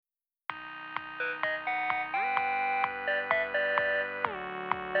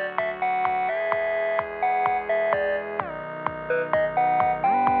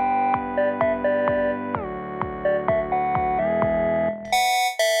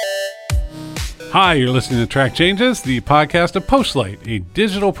Hi, you're listening to Track Changes, the podcast of Postlight, a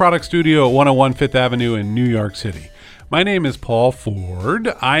digital product studio at 101 Fifth Avenue in New York City. My name is Paul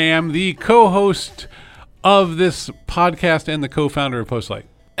Ford. I am the co-host of this podcast and the co-founder of Postlight.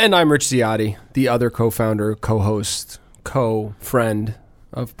 And I'm Rich Ziotti, the other co-founder, co-host, co-friend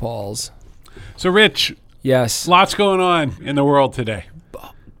of Paul's. So, Rich, yes, lots going on in the world today.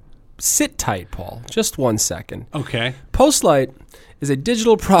 Sit tight, Paul. Just 1 second. Okay. Postlight is a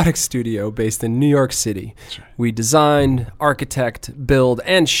digital product studio based in New York City. That's right. We design, architect, build,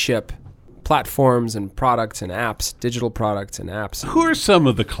 and ship platforms and products and apps, digital products and apps. Who are some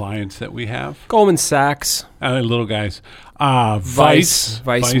of the clients that we have? Goldman Sachs. Little guys. Vice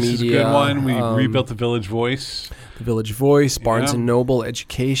Media. Is a good one. We rebuilt the Village Voice. The Village Voice, Barnes & Noble,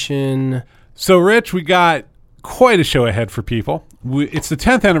 Education. So, Rich, we got quite a show ahead for people. It's the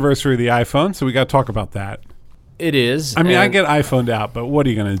 10th anniversary of the iPhone, so we got to talk about that. It is. I mean, I get iPhoned out, but what are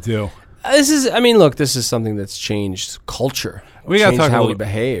you going to do? This is something that's changed culture. We got to talk how we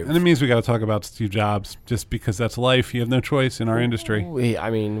behave. And it means we got to talk about Steve Jobs, just because that's life. You have no choice in our industry. We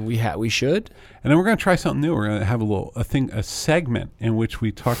should. And then we're going to try something new. We're going to have a segment in which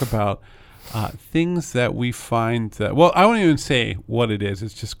we talk about things that we find that, well, I won't even say what it is.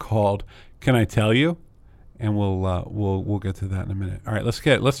 It's just called Can I Tell You? And we'll get to that in a minute. All right,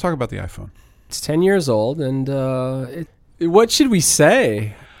 let's talk about the iPhone. It's 10 years old, and what should we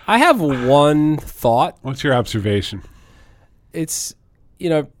say? I have one thought. What's your observation? It's,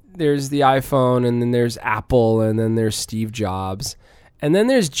 there's the iPhone, and then there's Apple, and then there's Steve Jobs. And then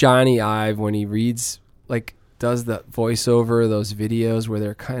there's Jony Ive when he does the voiceover, those videos where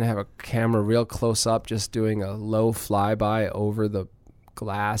they're kind of have a camera real close up, just doing a low flyby over the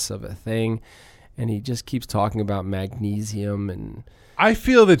glass of a thing. And he just keeps talking about magnesium and... I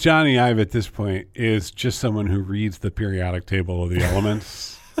feel that Jony Ive at this point is just someone who reads the periodic table of the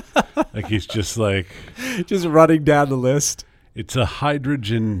elements. He's just just running down the list. It's a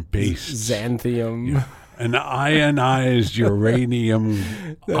hydrogen-based... Xanthium. Yeah. An ionized uranium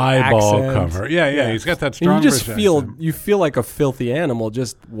eyeball accent. cover. Yeah. He's got that strong... And you feel like a filthy animal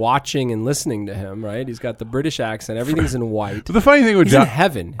just watching and listening to him, right? He's got the British accent. Everything's in white. But the funny thing with He's in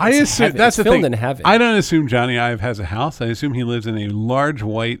heaven. I assume that's the filmed thing. in heaven. I don't assume Jony Ive has a house. I assume he lives in a large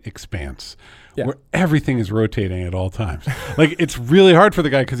white expanse. Yeah. Where everything is rotating at all times. It's really hard for the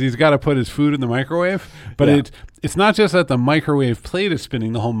guy because he's got to put his food in the microwave. But it's not just that the microwave plate is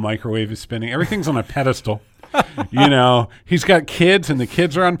spinning. The whole microwave is spinning. Everything's on a pedestal. He's got kids, and the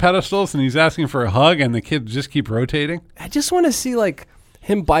kids are on pedestals, and he's asking for a hug, and the kids just keep rotating. I just want to see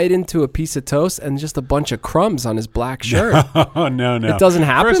him bite into a piece of toast and just a bunch of crumbs on his black shirt. No. It doesn't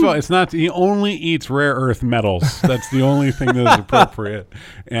happen? First of all, it's not. He only eats rare earth metals. That's the only thing that is appropriate.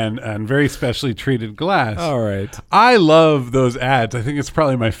 And very specially treated glass. All right. I love those ads. I think it's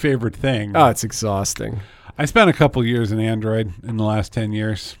probably my favorite thing. Oh, it's exhausting. I spent a couple years in Android in the last 10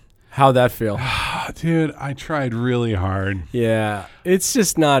 years. How'd that feel? Dude, I tried really hard. Yeah. It's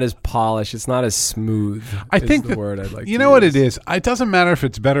just not as polished. It's not as smooth. I think the word I'd like to You know use. what it is? It doesn't matter if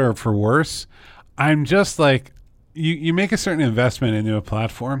it's better or for worse. I'm just you make a certain investment into a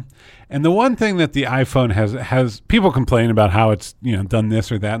platform. And the one thing that the iPhone has people complain about how it's, done this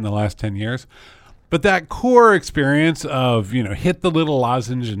or that in the last 10 years. But that core experience of, hit the little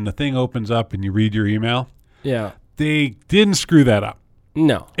lozenge and the thing opens up and you read your email. Yeah. They didn't screw that up.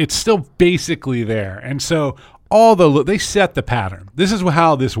 No. It's still basically there. And so they set the pattern. This is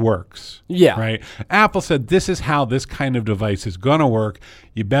how this works. Yeah. Right? Apple said this is how this kind of device is going to work.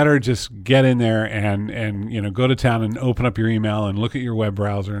 You better just get in there and go to town and open up your email and look at your web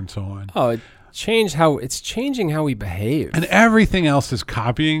browser and so on. Oh, it's changing how we behave. And everything else is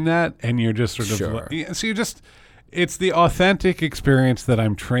copying that, and you're just Sure. it's the authentic experience that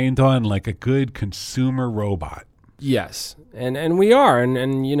I'm trained on, like a good consumer robot. Yes. And we are. And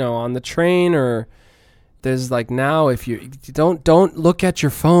on the train, or there's now, if you don't look at your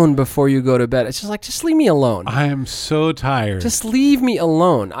phone before you go to bed. It's just leave me alone. I am so tired. Just leave me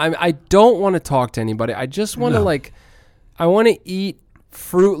alone. I don't want to talk to anybody. I just want to I want to eat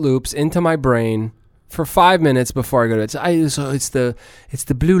Fruit Loops into my brain for 5 minutes before I go to bed. So it's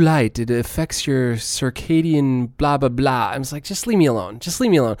the blue light. It affects your circadian blah, blah, blah. I'm just leave me alone. Just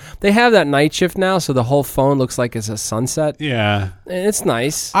leave me alone. They have that night shift now, so the whole phone looks like it's a sunset. Yeah. And it's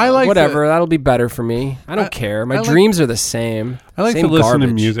nice. I like whatever. That'll be better for me. I don't care. My dreams are the same. I like same to listen garbage.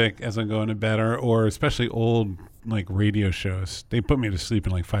 to music as I'm going to bed, or especially old radio shows. They put me to sleep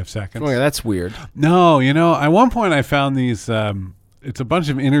in 5 seconds. Oh, yeah, that's weird. No, at one point I found these... it's a bunch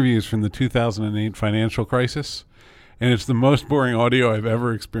of interviews from the 2008 financial crisis. and it's the most boring audio I've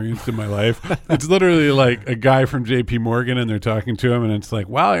ever experienced in my life. It's literally like a guy from J.P. Morgan, and they're talking to him, and it's like,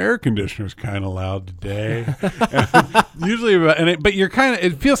 wow, air conditioner's kind of loud today. Usually, but you're kind of,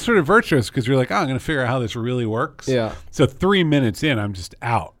 it feels sort of virtuous because you're like, oh, I'm going to figure out how this really works. Yeah. So 3 minutes in, I'm just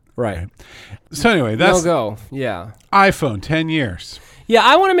out. Right. So anyway, that's no go. Yeah. iPhone, 10 years. Yeah,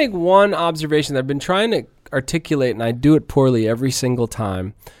 I want to make one observation that I've been trying to articulate, and I do it poorly every single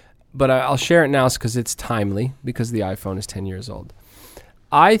time, but I'll share it now because it's timely, because the iPhone is 10 years old.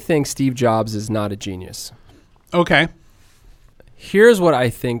 I think Steve Jobs is not a genius. Okay. Here's what I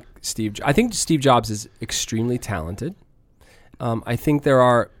think I think Steve Jobs is extremely talented. I think there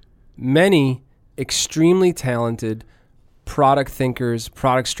are many extremely talented product thinkers,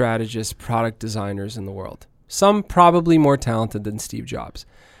 product strategists, product designers in the world. Some probably more talented than Steve Jobs.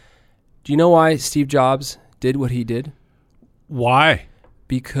 Do you know why Steve Jobs did what he did? Why?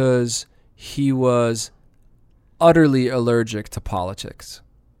 Because he was utterly allergic to politics.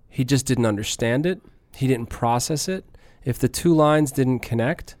 He just didn't understand it. He didn't process it. If the two lines didn't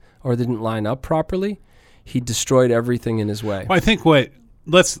connect or didn't line up properly, he destroyed everything in his way. Well, I think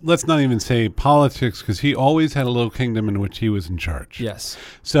let's not even say politics, because he always had a little kingdom in which he was in charge. Yes.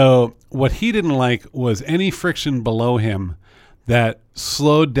 So what he didn't like was any friction below him that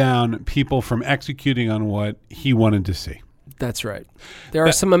slowed down people from executing on what he wanted to see. That's right. There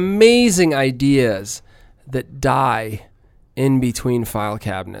are some amazing ideas that die in between file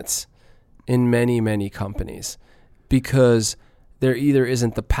cabinets in many, many companies because there either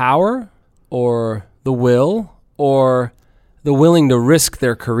isn't the power or the will or the willing to risk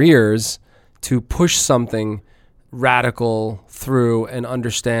their careers to push something radical through and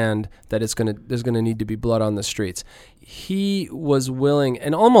understand that there's going to need to be blood on the streets. He was willing,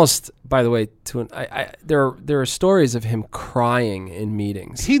 and almost, by the way, there are stories of him crying in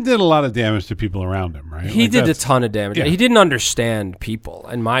meetings. He did a lot of damage to people around him, right? He did a ton of damage. Yeah. He didn't understand people,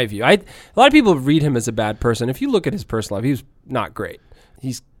 in my view. A lot of people read him as a bad person. If you look at his personal life, he was not great.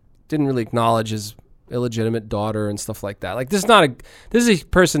 He didn't really acknowledge his illegitimate daughter and stuff like that. Like, this is a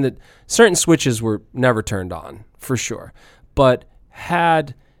person that certain switches were never turned on, for sure, but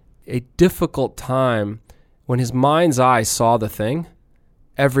had a difficult time when his mind's eye saw the thing.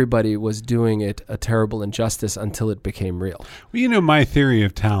 Everybody was doing it a terrible injustice until it became real. Well, you know my theory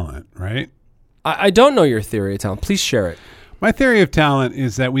of talent, right? I don't know your theory of talent. Please share it. My theory of talent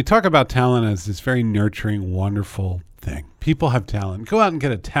is that we talk about talent as this very nurturing, wonderful thing. People have talent. Go out and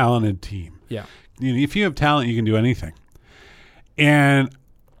get a talented team. Yeah. You know, if you have talent, you can do anything. And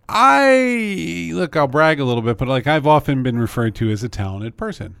I'll brag a little bit, but like I've often been referred to as a talented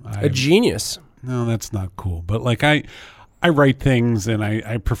person. A genius. No, that's not cool. But like I write things and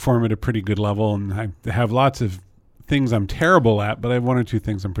I perform at a pretty good level, and I have lots of things I'm terrible at, but I have one or two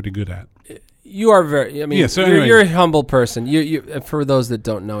things I'm pretty good at. You are very, Yeah, so you're a humble person. You, for those that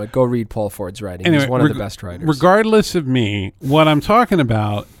don't know it, go read Paul Ford's writing. Anyway, he's one of the best writers. Regardless of me, what I'm talking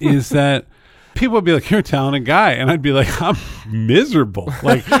about is that people would be like, you're a talented guy. And I'd be like, I'm miserable.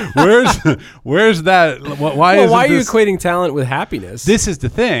 Like, where's that? Why are you equating talent with happiness? This is the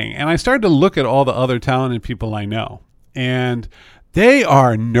thing. And I started to look at all the other talented people I know. And they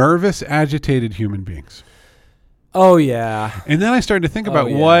are nervous, agitated human beings. Oh, yeah. And then I started to think about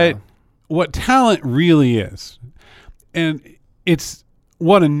what talent really is. And it's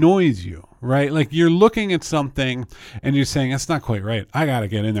what annoys you. Right? Like you're looking at something and you're saying, that's not quite right. I got to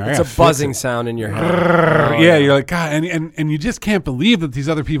get in there. It's a buzzing sound in your head. Yeah, you're like, God, and you just can't believe that these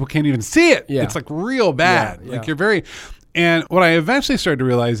other people can't even see it. Yeah. It's like real bad. Yeah. Like you're very, and what I eventually started to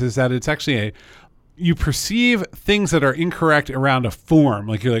realize is that it's actually you perceive things that are incorrect around a form.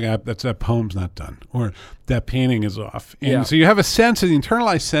 Like you're like, that poem's not done, or that painting is off. And so you have a sense of the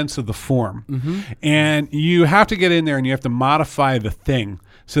internalized sense of the form. Mm-hmm. And you have to get in there and you have to modify the thing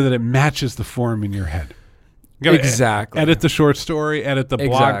so that it matches the form in your head. You exactly. Edit the short story, edit the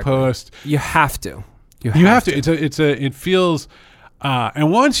blog post. You have to. You have to. It feels,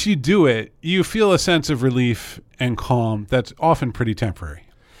 and once you do it, you feel a sense of relief and calm that's often pretty temporary.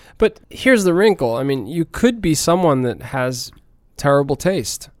 But here's the wrinkle. I mean, you could be someone that has terrible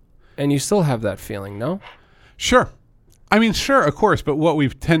taste, and you still have that feeling, no? Sure. I mean, sure, of course, but what we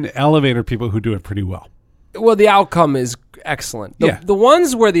tend to elevate are people who do it pretty well. Well, the outcome is excellent. The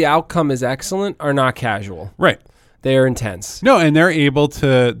ones where the outcome is excellent are not casual. Right. They are intense. No, and they're able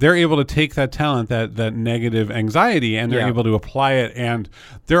to take that talent, that negative anxiety, and they're able to apply it, and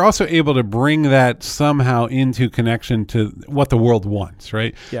they're also able to bring that somehow into connection to what the world wants,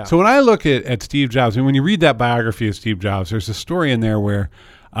 right? Yeah. So when I look at Steve Jobs, and when you read that biography of Steve Jobs, there's a story in there where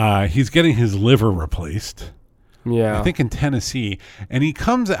he's getting his liver replaced, Yeah. I think in Tennessee. And he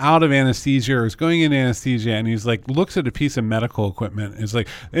comes out of anesthesia or is going into anesthesia, and he's like, looks at a piece of medical equipment. And is like,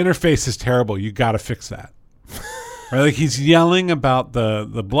 the interface is terrible. You got to fix that. Right? Like he's yelling about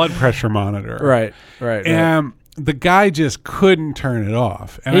the blood pressure monitor. Right. And the guy just couldn't turn it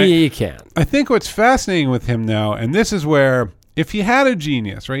off. And he can't. I think what's fascinating with him now, and this is where, if he had a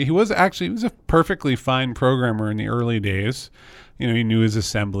genius, right? He was a perfectly fine programmer in the early days. You know, he knew his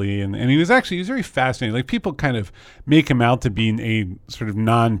assembly, and he was very fascinating. Like, people kind of make him out to be a sort of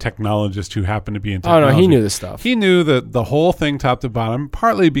non-technologist who happened to be in technology. Oh, no, he knew the stuff. He knew the whole thing top to bottom,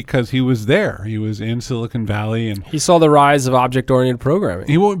 partly because he was there. He was in Silicon Valley. And he saw the rise of object-oriented programming.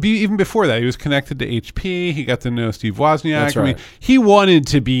 He won't be even before that. He was connected to HP. He got to know Steve Wozniak. That's right. I mean, he wanted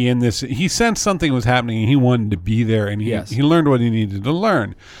to be in this. He sensed something was happening, and he wanted to be there, and he learned what he needed to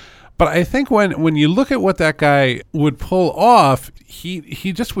learn. But I think when you look at what that guy would pull off,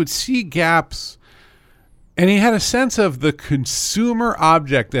 he just would see gaps, and he had a sense of the consumer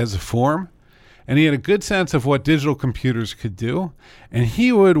object as a form, and he had a good sense of what digital computers could do, and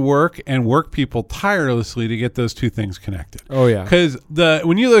he would work people tirelessly to get those two things connected. Oh, yeah. Because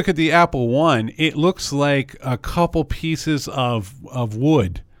when you look at the Apple One, it looks like a couple pieces of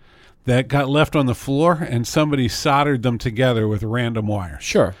wood that got left on the floor, and somebody soldered them together with random wires.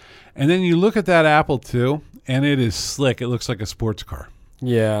 Sure. And then you look at that Apple II, and it is slick. It looks like a sports car.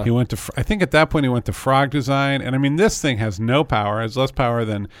 Yeah. He went to, I think at that point he went to Frog Design. And I mean, this thing has no power. It has less power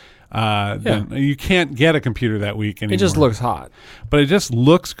than you can't get a computer that weak anymore. It just looks hot. But it just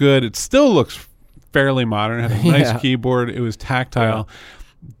looks good. It still looks fairly modern. It had a nice keyboard. It was tactile.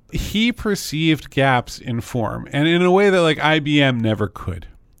 Yeah. He perceived gaps in form, and in a way that like IBM never could.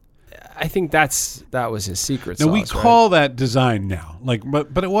 I think that was his secret now, sauce. we call that design now, like,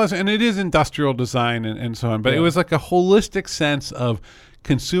 but it was, and it is industrial design and so on. But it was like a holistic sense of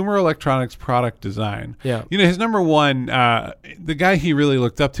consumer electronics product design. Yeah, you know, his number one, the guy he really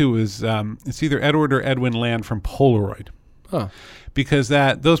looked up to was it's either Edward or Edwin Land from Polaroid, because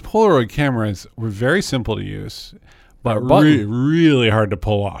those Polaroid cameras were very simple to use, but really hard to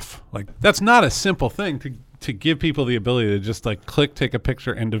pull off. Like, that's not a simple thing to give people the ability to just like click, take a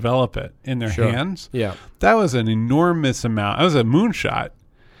picture, and develop it in their hands. Yeah. That was an enormous amount. That was a moonshot.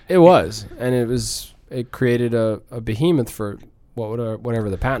 It was. And it created a behemoth for whatever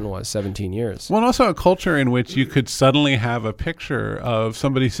the patent was, 17 years. Well, and also a culture in which you could suddenly have a picture of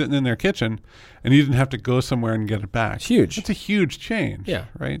somebody sitting in their kitchen and you didn't have to go somewhere and get it back. It's huge. It's a huge change. Yeah.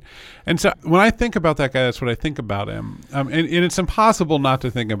 Right? And so when I think about that guy, that's what I think about him. And it's impossible not to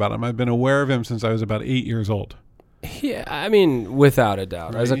think about him. I've been aware of him since I was about 8 years old. Yeah, I mean, without a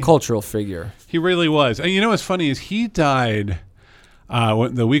doubt, as a cultural figure. He really was. And you know what's funny is he died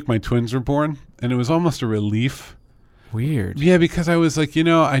the week my twins were born, and it was almost a relief. Weird. Yeah, because I was like,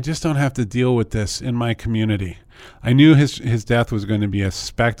 I just don't have to deal with this in my community. I knew his death was going to be a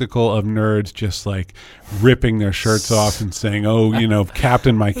spectacle of nerds just like ripping their shirts off and saying, "Oh,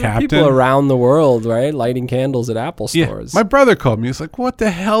 Captain, my Captain." People around the world, right, lighting candles at Apple stores. My brother called me. He's like, "What the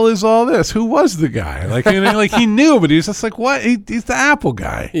hell is all this? Who was the guy?" Like, like he knew, but he was just like, "What? He's the Apple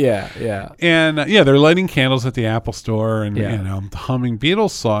guy." Yeah. And they're lighting candles at the Apple store and humming Beatles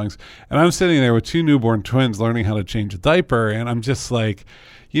songs. And I'm sitting there with two newborn twins learning how to change a diaper, and I'm just like,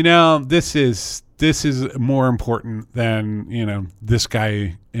 this is more important than, this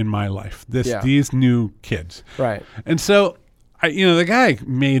guy in my life, these new kids. Right. And so, the guy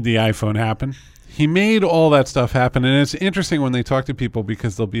made the iPhone happen. He made all that stuff happen. And it's interesting when they talk to people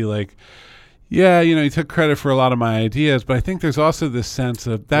because they'll be like, he took credit for a lot of my ideas, but I think there's also this sense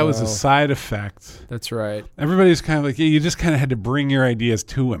of that was a side effect. That's right. Everybody's kind of like, you just kind of had to bring your ideas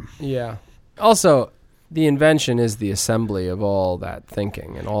to him. Yeah. Also, the invention is the assembly of all that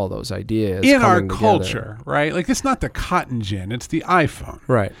thinking and all those ideas in our together. culture, right? Like, it's not the cotton gin, it's the iPhone.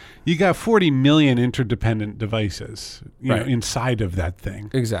 Right. You got 40 million interdependent devices inside of that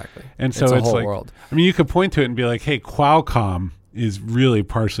thing. Exactly. And so it's a it's whole like, world. I mean, you could point to it and be like, hey, Qualcomm is really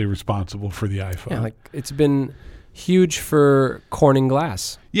partially responsible for the iPhone. Yeah, like it's been huge for Corning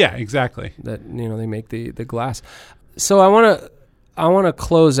glass. Yeah, exactly. That they make the glass. So I want to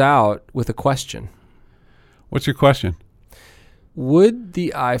close out with a question. What's your question? Would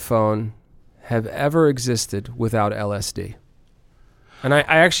the iPhone have ever existed without LSD? And I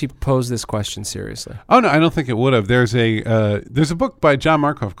actually pose this question seriously. Oh, no, I don't think it would have. There's a book by John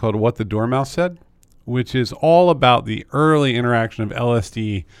Markoff called What the Dormouse Said, which is all about the early interaction of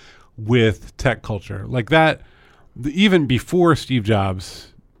LSD with tech culture. Like that, even before Steve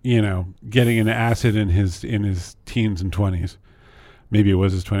Jobs, getting into acid in his teens and 20s. Maybe it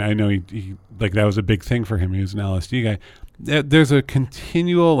was his 20s. I know he like that was a big thing for him. He was an LSD guy. There's a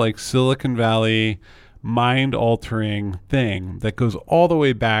continual like Silicon Valley mind-altering thing that goes all the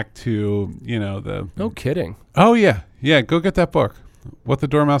way back to, the... No kidding. Oh, yeah. Yeah, go get that book. What the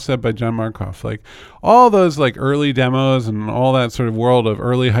Dormouse Said by John Markoff. Like, all those, like, early demos and all that sort of world of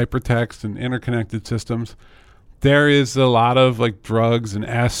early hypertext and interconnected systems, there is a lot of, like, drugs and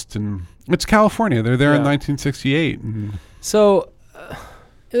est, and it's California. They're there in 1968. So,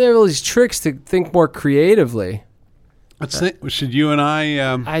 there are all these tricks to think more creatively. Should you and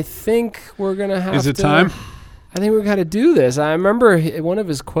I... I think we're going to have to... Is it time? I think we've got to do this. I remember one of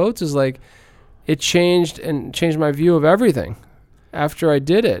his quotes is like, it changed my view of everything after I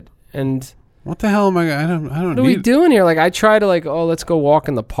did it. And what the hell am I don't what are we doing here? Like, I try to like, let's go walk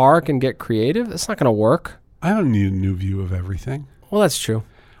in the park and get creative. That's not going to work. I don't need a new view of everything. Well, that's true.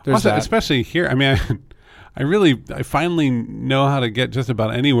 Also, especially here. I mean, I finally know how to get just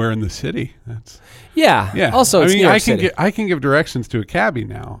about anywhere in the city. Yeah. Also, it's New York City. I can give directions to a cabbie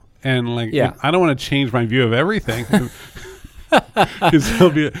now, and I don't want to change my view of everything. Because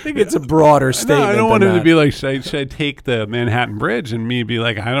I think it's a broader statement. No, I don't want him to be like, should I take the Manhattan Bridge, and me be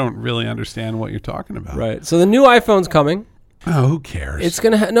like, I don't really understand what you're talking about. Right. So the new iPhone's coming. Oh, who cares? It's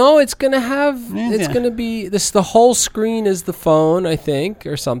gonna it's gonna be this. The whole screen is the phone, I think,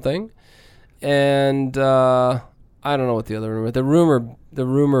 or something. And I don't know what the other rumor. The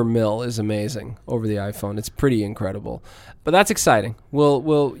rumor mill is amazing over the iPhone. It's pretty incredible, but that's exciting.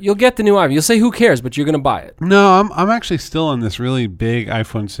 You'll get the new iPhone. You'll say who cares, but you're gonna buy it. No, I'm actually still on this really big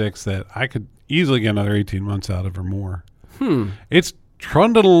iPhone 6 that I could easily get another 18 months out of or more. It's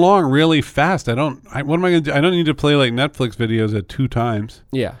trundled along really fast. What am I gonna do? I don't need to play like Netflix videos at 2 times.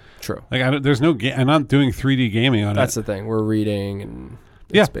 Yeah, true. Like there's no I'm not doing 3D gaming on it. That's the thing. We're reading and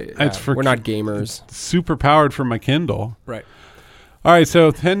we're not gamers. It's super powered from my Kindle. Right. All right, so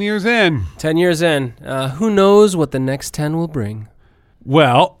 10 years in. 10 years in. Who knows what the next 10 will bring?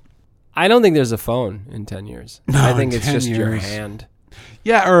 Well, I don't think there's a phone in 10 years. No, I think it's just years. your hand.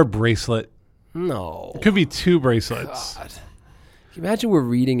 Yeah, or a bracelet. No. It could be 2 bracelets. God. Can you imagine we're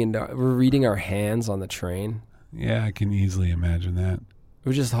reading our hands on the train? Yeah, I can easily imagine that.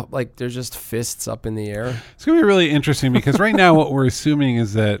 We're just like there's just fists up in the air. It's going to be really interesting because right now what we're assuming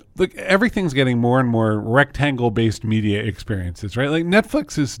is that everything's getting more and more rectangle-based media experiences, right? Like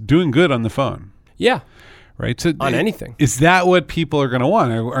Netflix is doing good on the phone. Yeah. Right? So on anything. Is that what people are going to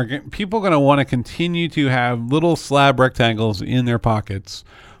want? Are people going to want to continue to have little slab rectangles in their pockets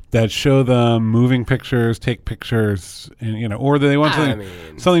that show them moving pictures, take pictures, and or do they want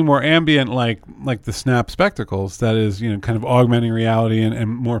something more ambient like the Snap Spectacles that is kind of augmenting reality and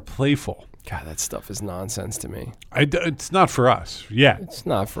more playful? God, that stuff is nonsense to me. It's not for us yet. It's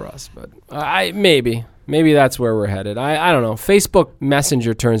not for us, but maybe that's where we're headed. I don't know. Facebook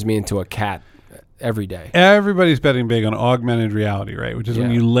Messenger turns me into a cat every day. Everybody's betting big on augmented reality, right? Which is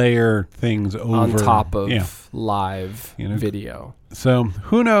when you layer things over on top of live video. So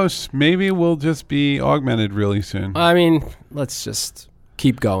who knows? Maybe we'll just be augmented really soon. I mean, let's just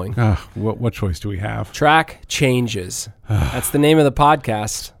keep going. What choice do we have? Track changes. That's the name of the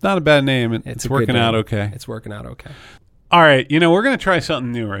podcast. Not a bad name. It's working out okay. It's working out okay. All right. We're going to try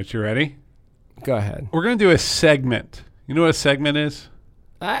something new, Rich. You ready? Go ahead. We're going to do a segment. You know what a segment is?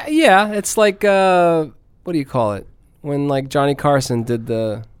 Yeah. It's like, what do you call it? When like Johnny Carson did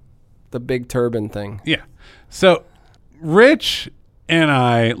the big turban thing. Yeah. So Rich and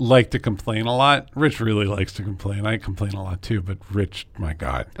I like to complain a lot. Rich really likes to complain. I complain a lot too, but Rich, my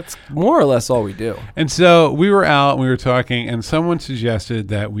God. That's more or less all we do. And so we were out and we were talking, and someone suggested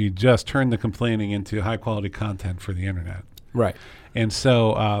that we just turn the complaining into high-quality content for the internet. Right. And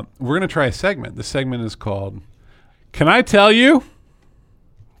so we're going to try a segment. The segment is called, Can I Tell You?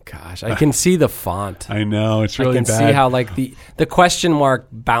 Gosh, I can see the font. I know, it's really bad. I can see how like the question mark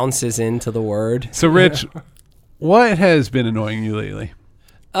bounces into the word. So, Rich, what has been annoying you lately?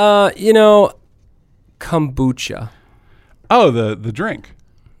 Kombucha. Oh, the drink.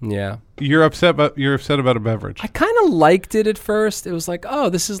 Yeah. You're upset about a beverage. I kind of liked it at first. It was like, oh,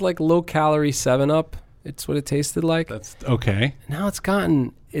 this is like low calorie 7-Up. It's what it tasted like. That's okay. Now it's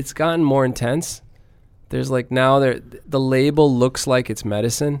gotten more intense. There's like now the label looks like it's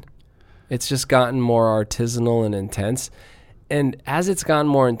medicine. It's just gotten more artisanal and intense. And as it's gotten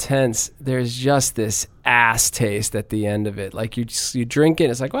more intense, there's just this ass taste at the end of it. Like you drink it,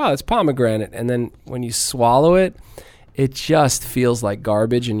 it's like, wow, it's pomegranate. And then when you swallow it, it just feels like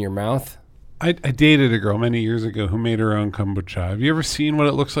garbage in your mouth. I dated a girl many years ago who made her own kombucha. Have you ever seen what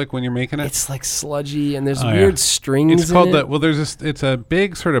it looks like when you're making it? It's like sludgy, and there's weird strings it's called in it. It's a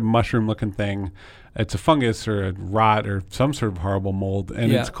big sort of mushroom-looking thing. It's a fungus or a rot or some sort of horrible mold,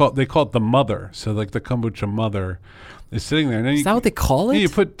 and they call it the mother. So like the kombucha mother, is sitting there. And then Is that what they call it? You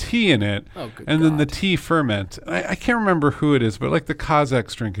put tea in it, and then the tea ferments. I can't remember who it is, but like the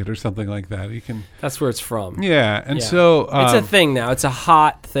Kazakhs drink it or something like that. You can. That's where it's from. Yeah, and so it's a thing now. It's a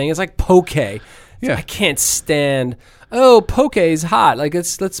hot thing. It's like poke. Yeah, I can't stand. Oh, poke is hot. Like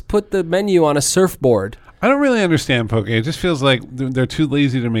let's put the menu on a surfboard. I don't really understand poke. It just feels like they're too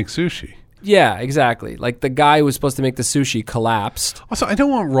lazy to make sushi. Yeah, exactly. Like the guy who was supposed to make the sushi collapsed. Also, I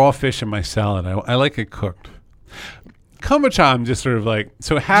don't want raw fish in my salad. I like it cooked. Kombucha, I'm just sort of like,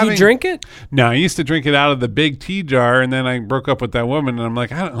 so having... Do you drink it? No, I used to drink it out of the big tea jar, and then I broke up with that woman, and I'm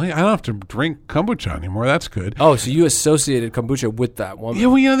like, I don't have to drink kombucha anymore. That's good. Oh, so you associated kombucha with that woman? Yeah,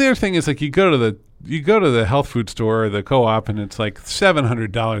 well, the other thing is like you go to the health food store or the co-op, and it's like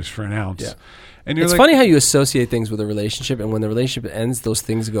 $700 for an ounce. Yeah. And it's funny how you associate things with a relationship, and when the relationship ends, those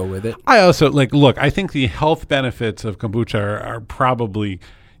things go with it. I also look. I think the health benefits of kombucha are probably,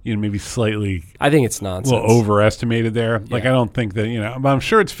 maybe slightly. I think it's nonsense. A little overestimated there. Yeah. Like I don't think that but I'm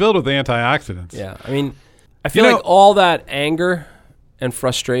sure it's filled with antioxidants. Yeah, I mean, I feel like all that anger and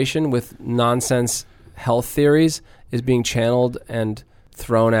frustration with nonsense health theories is being channeled and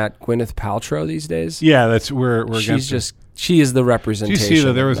thrown at Gwyneth Paltrow these days. Yeah, that's we're She is the representation. Did you see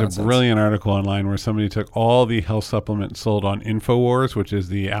that there was a brilliant article online where somebody took all the health supplements sold on InfoWars, which is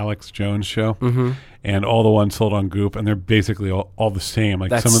the Alex Jones show, and all the ones sold on Goop, and they're basically all the same.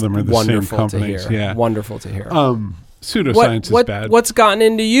 Like some of them are the same companies. Yeah, wonderful to hear. Pseudoscience is bad. What's gotten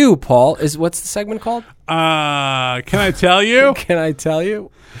into you, Paul? What's the segment called? Can I tell you? Can I tell you?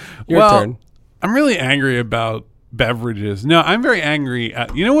 Your turn. I'm really angry about beverages. No, I'm very angry.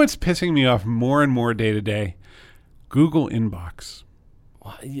 You know what's pissing me off more and more day to day? Google Inbox.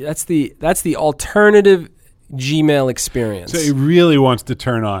 That's the alternative Gmail experience. So it really wants to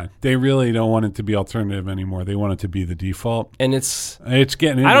turn on. They really don't want it to be alternative anymore. They want it to be the default. And it's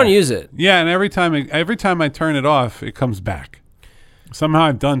getting in I don't use it. Yeah, and every time I turn it off, it comes back. Somehow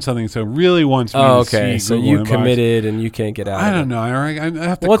I've done something so it really wants me to see so Google you Inbox. Committed and you can't get out. I don't know. I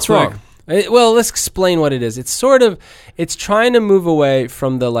have to What's click. wrong? Well, let's explain what it is. It's trying to move away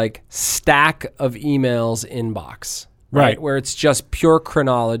from the like stack of emails inbox, right? Where it's just pure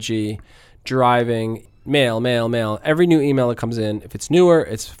chronology, driving mail. Every new email that comes in, if it's newer,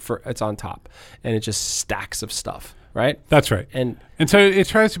 it's on top, and it just stacks of stuff, right? That's right. And so it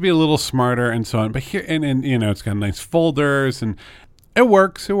tries to be a little smarter and so on. But here, and it's got nice folders and it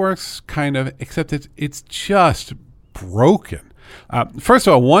works. It works kind of, except it's just broken. First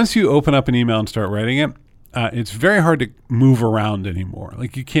of all, once you open up an email and start writing it, it's very hard to move around anymore.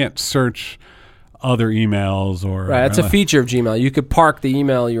 Like you can't search other emails or... Right, that's a feature of Gmail. You could park the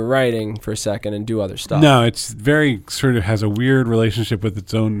email you're writing for a second and do other stuff. No, it's very sort of has a weird relationship with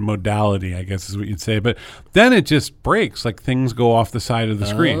its own modality, I guess is what you'd say. But then it just breaks, like things go off the side of the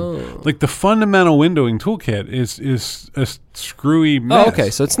screen. Like the fundamental windowing toolkit is a screwy mess. Oh, okay,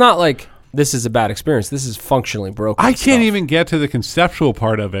 so it's not like... This is a bad experience. This is functionally broken. I can't even get to the conceptual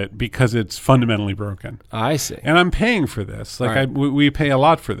part of it because it's fundamentally broken. I see. And I'm paying for this. Like we pay a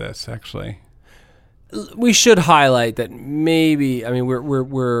lot for this, actually. We should highlight that maybe. I mean,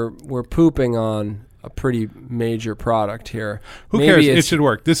 we're pooping on a pretty major product here. Who cares? It should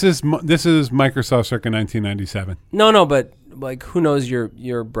work. This is Microsoft circa 1997. No, but like, who knows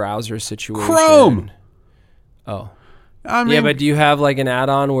your browser situation? Chrome. Oh, I mean, yeah, but do you have like an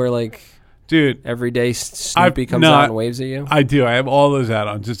add-on where like? Dude, every day Snoopy comes out and waves at you? I do. I have all those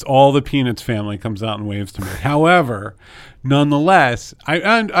add-ons. It's all the Peanuts family comes out and waves to me. However, nonetheless,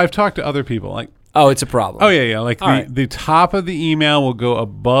 I've talked to other people. Like, oh, it's a problem. Oh, yeah. Like the top of the email will go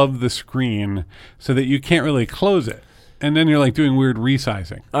above the screen so that you can't really close it. And then you're like doing weird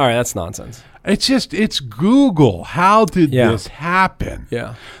resizing. All right, that's nonsense. It's Google. How did this happen?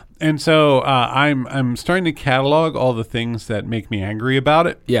 Yeah. And so I'm starting to catalog all the things that make me angry about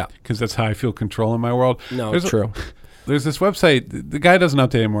it. Yeah. Because that's how I feel control in my world. No, it's true. There's this website. The guy doesn't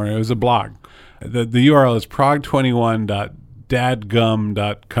update anymore. It was a blog. The URL is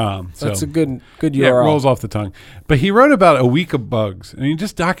prog21.dadgum.com. So that's a good URL. Yeah, it rolls off the tongue. But he wrote about a week of bugs. And he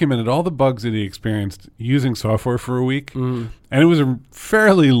just documented all the bugs that he experienced using software for a week. Mm. And it was a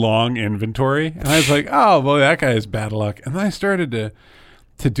fairly long inventory. And I was like, oh, boy, that guy has bad luck. And then I started to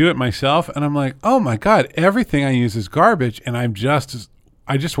do it myself, and I'm like, oh my God, everything I use is garbage, and I just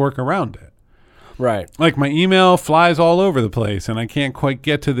work around it. Right. Like my email flies all over the place, and I can't quite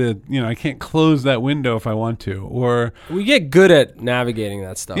get to I can't close that window if I want to. Or we get good at navigating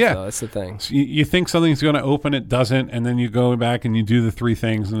that stuff, though. That's the thing. So you think something's going to open, it doesn't, and then you go back and you do the 3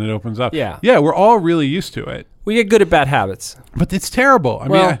 things, and it opens up. Yeah. Yeah, we're all really used to it. We get good at bad habits. But it's terrible. I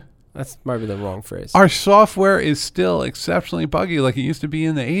mean, That's maybe the wrong phrase. Our software is still exceptionally buggy like it used to be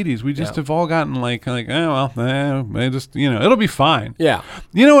in the 80s. We just have all gotten it'll be fine. Yeah.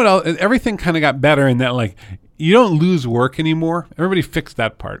 You know what else? Everything kind of got better in that, like, you don't lose work anymore. Everybody fixed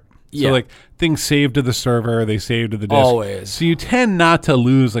that part. So, like, things save to the server, they save to the disk. Always. So you tend not to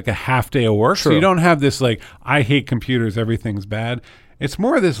lose, like, a half day of work. True. So you don't have this, like, I hate computers, everything's bad. It's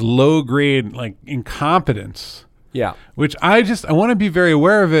more of this low-grade, like, incompetence. Yeah. Which I want to be very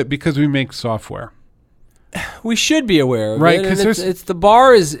aware of it because we make software. We should be aware of it. Right, because it's the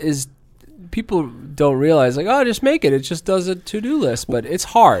bar is people don't realize, like, oh, just make it. It just does a to-do list, but it's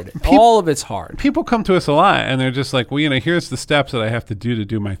hard. All of it's hard. People come to us a lot, and they're just like, well, here's the steps that I have to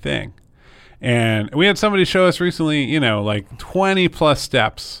do my thing. And we had somebody show us recently, like 20-plus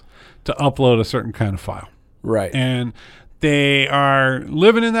steps to upload a certain kind of file. Right. And they are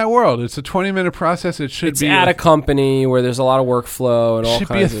living in that world. It's a 20-minute process. It's at a company where there's a lot of workflow and all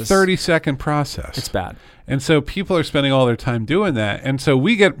kinds of... It should be a 30-second process. It's bad. And so people are spending all their time doing that. And so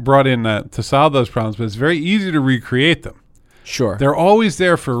we get brought in to solve those problems, but it's very easy to recreate them. Sure. They're always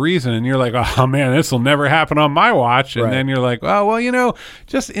there for a reason. And you're like, oh, man, this will never happen on my watch. And then you're like, oh, well,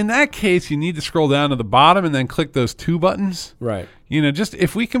 just in that case, you need to scroll down to the bottom and then click those 2 buttons. Right. Just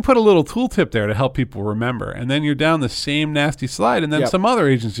if we can put a little tooltip there to help people remember. And then you're down the same nasty slide. And then some other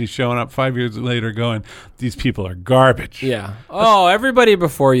agency showing up 5 years later going, these people are garbage. Yeah. Oh, everybody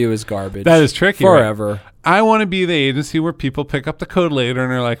before you is garbage. That is tricky. Forever. Right? I want to be the agency where people pick up the code later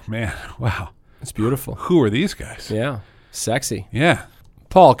and they're like, man, wow. It's beautiful. Who are these guys? Yeah. Sexy. Yeah.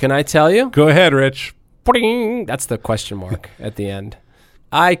 Paul, can I tell you? Go ahead, Rich. That's the question mark at the end.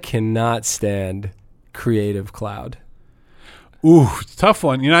 I cannot stand Creative Cloud. Ooh, it's a tough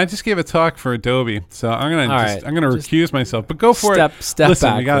one. I just gave a talk for Adobe, so I'm gonna recuse myself. But go for it. Step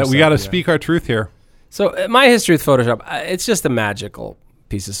Listen, back. we gotta speak our truth here. So my history with Photoshop, it's just a magical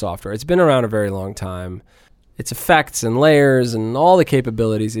piece of software. It's been around a very long time. Its effects and layers and all the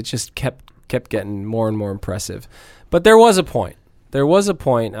capabilities, it just kept getting more and more impressive. But there was a point. I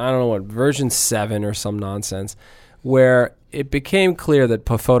don't know what, version 7 or some nonsense, where it became clear that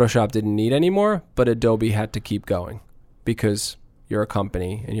Photoshop didn't need anymore, but Adobe had to keep going because you're a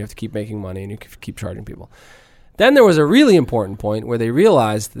company and you have to keep making money and you keep charging people. Then there was a really important point where they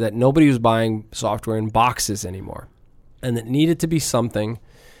realized that nobody was buying software in boxes anymore and it needed to be something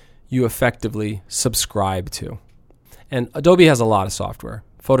you effectively subscribe to. And Adobe has a lot of software.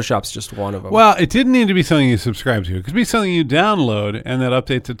 Photoshop's just one of them. Well, it didn't need to be something you subscribe to. It could be something you download and that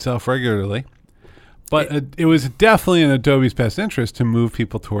updates itself regularly. But it was definitely in Adobe's best interest to move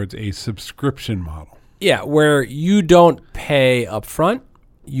people towards a subscription model. Yeah, where you don't pay upfront,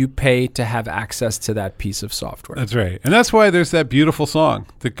 you pay to have access to that piece of software. That's right. And that's why there's that beautiful song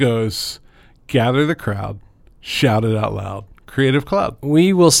that goes, gather the crowd, shout it out loud, Creative Cloud.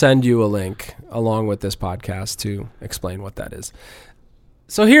 We will send you a link along with this podcast to explain what that is.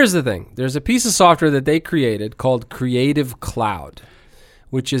 So here's the thing. There's a piece of software that they created called Creative Cloud,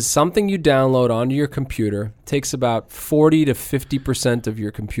 which is something you download onto your computer. It takes about 40 to 50% of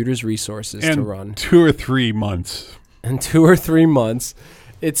your computer's resources to run. 2 or 3 months. And 2 or 3 months.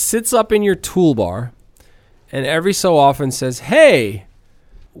 It sits up in your toolbar and every so often says, hey,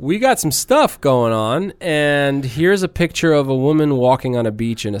 we got some stuff going on, and here's a picture of a woman walking on a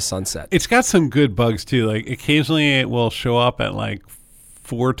beach in a sunset. It's got some good bugs, too. Like, occasionally it will show up at,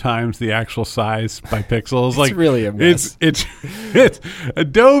 4 times the actual size by pixels. It's really a mess. It's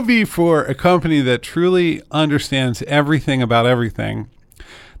Adobe, for a company that truly understands everything about everything,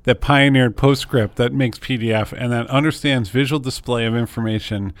 that pioneered PostScript, that makes PDF, and that understands visual display of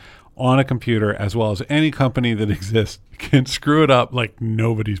information on a computer, as well as any company that exists, can screw it up like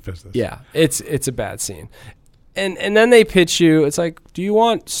nobody's business. Yeah, it's a bad scene. And then they pitch you, it's like, do you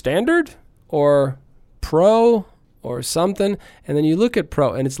want standard or pro or something? And then you look at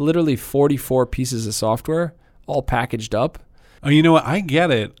pro, and it's literally 44 pieces of software all packaged up. Oh, you know what? I get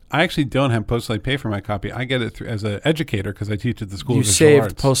it. I actually don't have Postlight pay for my copy. I get it as an educator because I teach at the School of Visual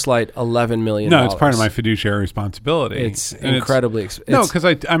Arts. You saved Postlight $11 million. No, it's part of my fiduciary responsibility. It's incredibly expensive. No, because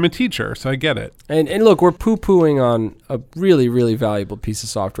I'm a teacher, so I get it. And look, we're poo-pooing on a really, really valuable piece of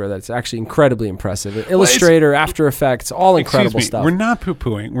software that's actually incredibly impressive. Illustrator, After Effects, all incredible stuff. We're not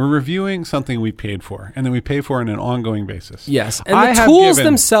poo-pooing. We're reviewing something we paid for, and then we pay for on an ongoing basis. Yes, and the tools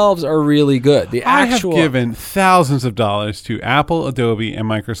themselves are really good. I have given thousands of dollars to Apple, Adobe, and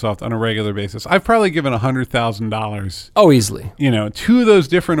Microsoft on a regular basis. I've probably given $100,000. Oh, easily. To those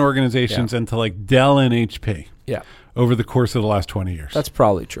different organizations and to Dell and HP. Yeah. Over the course of the last 20 years. That's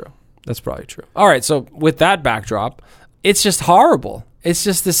probably true. All right, so with that backdrop, it's just horrible. It's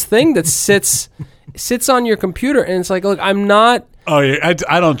just this thing that sits on your computer, and it's like, look, I'm not Oh, yeah.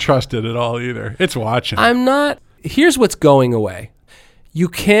 I don't trust it at all either. It's watching. Here's what's going away. You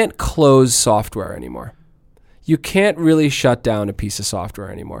can't close software anymore. You can't really shut down a piece of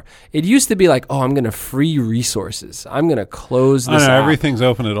software anymore. It used to be like, oh, I'm going to free resources. I'm going to close this app. Everything's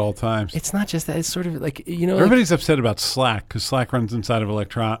open at all times. It's not just that. It's sort of like, Everybody's upset about Slack because Slack runs inside of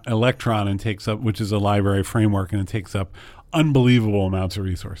Electron and takes up, which is a library framework, and it takes up unbelievable amounts of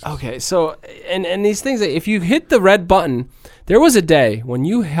resources. Okay, so, and these things, if you hit the red button, there was a day when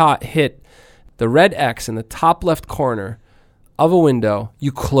you hit the red X in the top left corner of a window,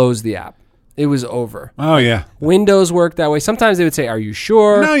 you close the app. It was over. Oh, yeah. Windows work that way. Sometimes they would say, are you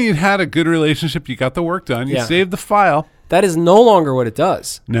sure? No, you had a good relationship. You got the work done. You saved the file. That is no longer what it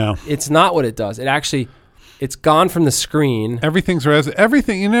does. No. It's not what it does. It's gone from the screen. Everything's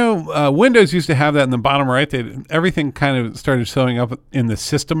everything. Windows used to have that in the bottom right. Everything kind of started showing up in the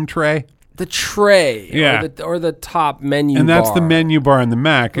system tray. The tray, yeah, or the top menu bar. And that's the menu bar in the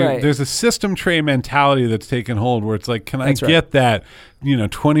Mac. Right. There's a system tray mentality that's taken hold where it's like, can I get that,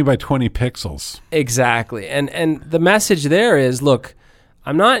 20 by 20 pixels? Exactly. And the message there is, look,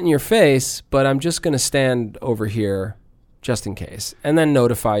 I'm not in your face, but I'm just going to stand over here just in case, and then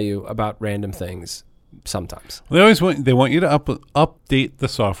notify you about random things sometimes. Well, they want you to update the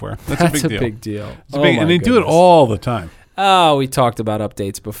software. That's a big deal. And they do it all the time. Oh, we talked about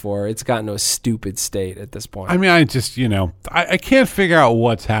updates before. It's gotten to a stupid state at this point. I mean, I just, I can't figure out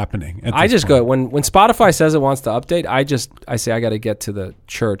what's happening. I just go, when Spotify says it wants to update, I say I got to get to the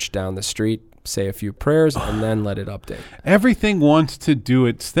church down the street, say a few prayers, and then let it update. Everything wants to do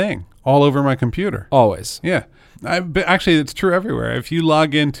its thing all over my computer. Always. Yeah. But actually, it's true everywhere. If you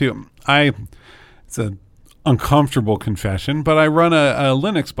log into, it's an uncomfortable confession, but I run a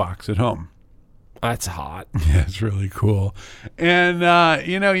Linux box at home. That's hot. Yeah, it's really cool. And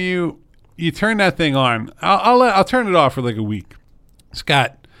you turn that thing on. I'll turn it off for like a week. It's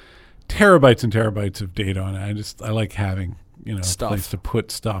got terabytes and terabytes of data on it. I like having a place to put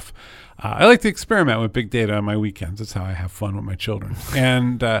stuff. I like to experiment with big data on my weekends. That's how I have fun with my children.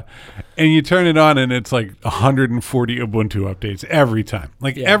 And you turn it on, and it's like 140 Ubuntu updates every time.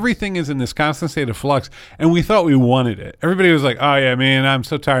 Everything is in this constant state of flux. And we thought we wanted it. Everybody was like, "Oh yeah, man, I'm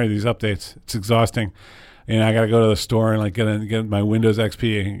so tired of these updates. It's exhausting. I got to go to the store and get my Windows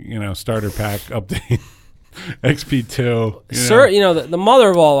XP, starter pack update." XP2. The mother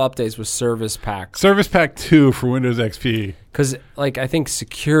of all updates was Service Pack. Service Pack 2 for Windows XP. Because, I think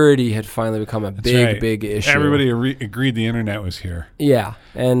security had finally become a big issue. Everybody agreed the internet was here. Yeah,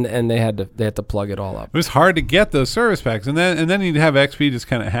 and they had to plug it all up. It was hard to get those service packs, and then you'd have XP just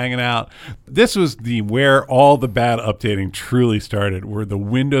kind of hanging out. This was where all the bad updating truly started. Were the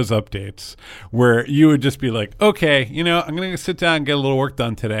Windows updates, where you would just be like, okay, I'm going to sit down and get a little work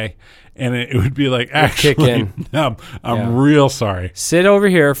done today. And it would be like, actually, I'm real sorry. Sit over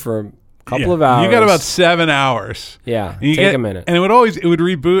here for a couple of hours. You got about 7 hours. Yeah, take a minute. And it would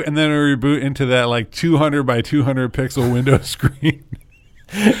reboot, and then it would reboot into that 200 by 200 pixel Windows screen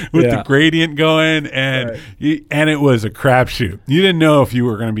with the gradient going, and it was a crapshoot. You didn't know if you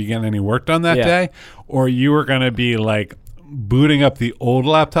were going to be getting any work done that day, or you were going to be booting up the old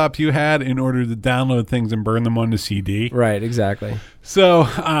laptop you had in order to download things and burn them onto CD. Right, exactly. So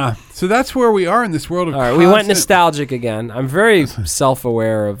that's where we are in this world of. All right, we went nostalgic again. I'm very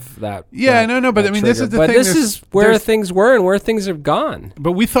self-aware of that. Yeah, but I mean, this is the thing. But this is where things were and where things have gone.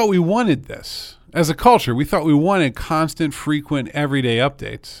 But we thought we wanted this as a culture. We thought we wanted constant, frequent, everyday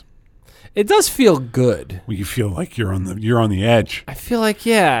updates. It does feel good. Well, you feel like you're on the edge. I feel like,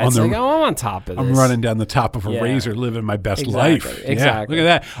 it's I'm on top of this. I'm running down the top of a razor, living my best life. Exactly. Yeah,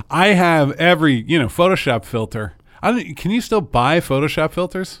 look at that. I have every Photoshop filter. Can you still buy Photoshop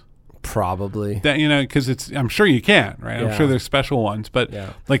filters? Probably. That because I'm sure you can, right? I'm sure there's special ones, but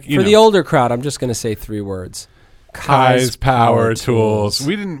for the older crowd, I'm just going to say 3 words. Kai's Power Tools.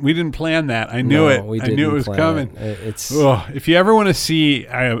 We didn't plan that. I knew it. I knew it was coming. If you ever want to see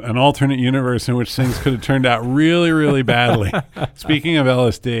an alternate universe in which things could have turned out really, really badly, speaking of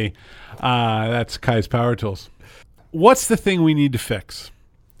LSD, that's Kai's Power Tools. What's the thing we need to fix?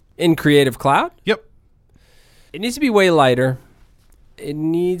 In Creative Cloud? Yep. It needs to be way lighter. It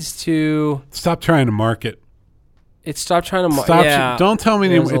needs to... Stop trying to market. Stop trying to... Don't tell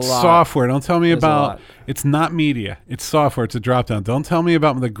me it's software. Don't tell me about... It's not media. It's software. It's a drop-down. Don't tell me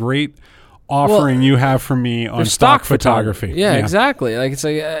about the great offering you have for me on stock photography. Yeah, exactly. Like it's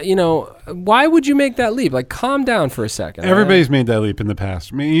like why would you make that leap? Like, calm down for a second. Everybody's made that leap in the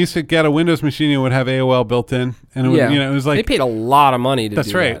past. I mean, you used to get a Windows machine and it would have AOL built in, and it would, it was like they paid a lot of money to do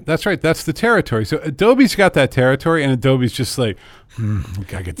that. That's right. That's the territory. So Adobe's got that territory, and Adobe's just like, we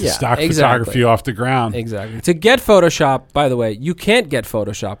gotta get the stock photography off the ground. Exactly. To get Photoshop, by the way, you can't get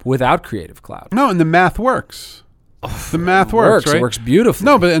Photoshop without Creative Cloud. No, and the math works. The math works, right? It works beautifully.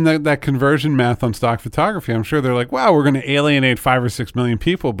 No, but in that conversion math on stock photography, I'm sure they're like, wow, we're going to alienate 5 or 6 million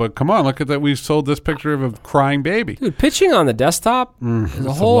people. But come on, look at that. We sold this picture of a crying baby. Dude, pitching on the desktop is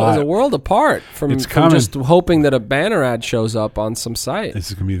a world apart from just hoping that a banner ad shows up on some site. This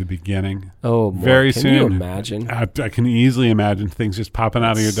is going to be the beginning. Oh, boy. Very soon. Can you imagine? I can easily imagine things just popping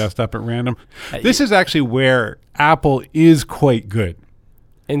out of your desktop at random. This is actually where Apple is quite good.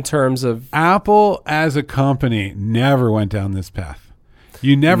 In terms of Apple as a company never went down this path.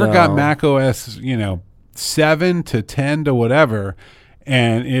 You never got Mac OS, 7 to 10 to whatever,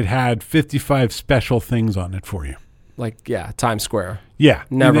 and it had 55 special things on it for you. Like, Times Square. Yeah.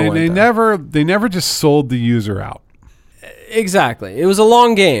 They never just sold the user out. Exactly. It was a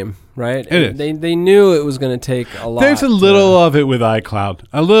long game, right? It is. They knew it was going to take a lot. There's a little of it with iCloud.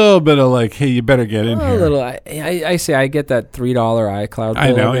 A little bit of like, hey, you better get in here. A little. I say I get that $3 iCloud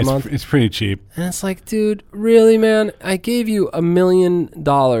bill every month. It's pretty cheap. And it's like, dude, really, man? I gave you $1 million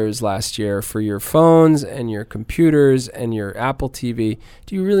last year for your phones and your computers and your Apple TV.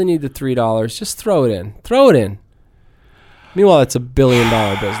 Do you really need the $3? Just throw it in. Throw it in. Meanwhile, it's $1 billion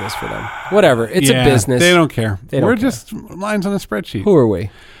business for them. Whatever. It's a business. They don't care. We're just lines on a spreadsheet. Who are we?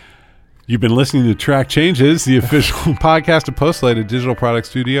 You've been listening to Track Changes, the official podcast of Postlight, a digital product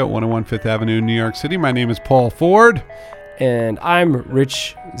studio at 101 Fifth Avenue in New York City. My name is Paul Ford. And I'm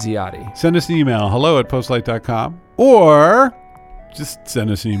Rich Ziotti. Send us an email, hello@postlight.com, or just send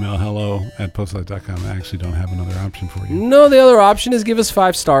us an email, hello@postlight.com. I actually don't have another option for you. No, the other option is give us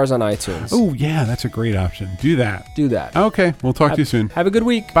 5 stars on iTunes. Oh, yeah, that's a great option. Do that. Do that. Okay, we'll talk to you soon. Have a good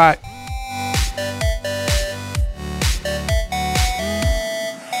week. Bye.